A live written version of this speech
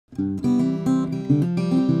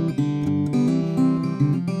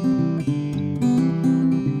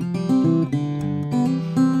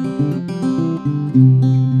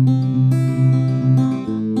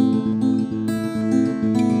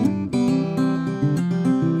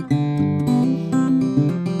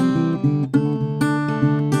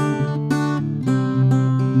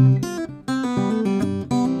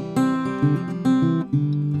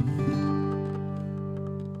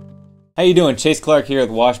How you doing? Chase Clark here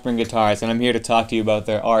with Washburn Guitars, and I'm here to talk to you about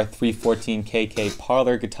their R314K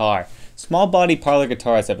Parlor guitar. Small body Parlor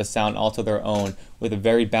guitars have a sound all to their own, with a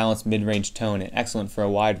very balanced mid-range tone and excellent for a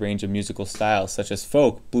wide range of musical styles such as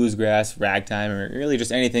folk, bluegrass, ragtime, or really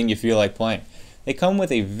just anything you feel like playing. They come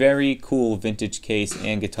with a very cool vintage case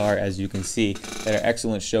and guitar, as you can see, that are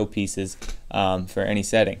excellent showpieces for any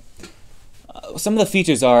setting. Some of the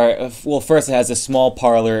features are, well, first it has a small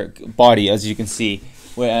Parlor body, as you can see,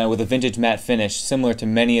 with a vintage matte finish, similar to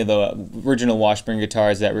many of the original Washburn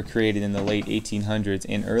guitars that were created in the late 1800s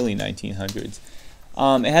and early 1900s.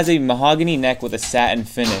 It has a mahogany neck with a satin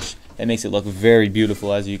finish that makes it look very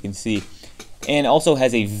beautiful, as you can see, and also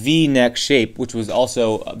has a V-neck shape, which was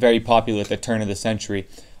also very popular at the turn of the century.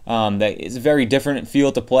 That is a very different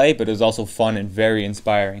feel to play, but it was also fun and very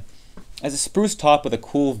inspiring. It has a spruce top with a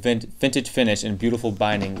cool vintage finish and beautiful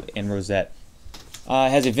binding and rosette.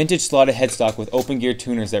 It has a vintage slotted headstock with open gear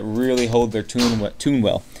tuners that really hold their tune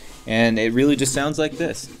well, and it really just sounds like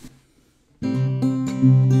this.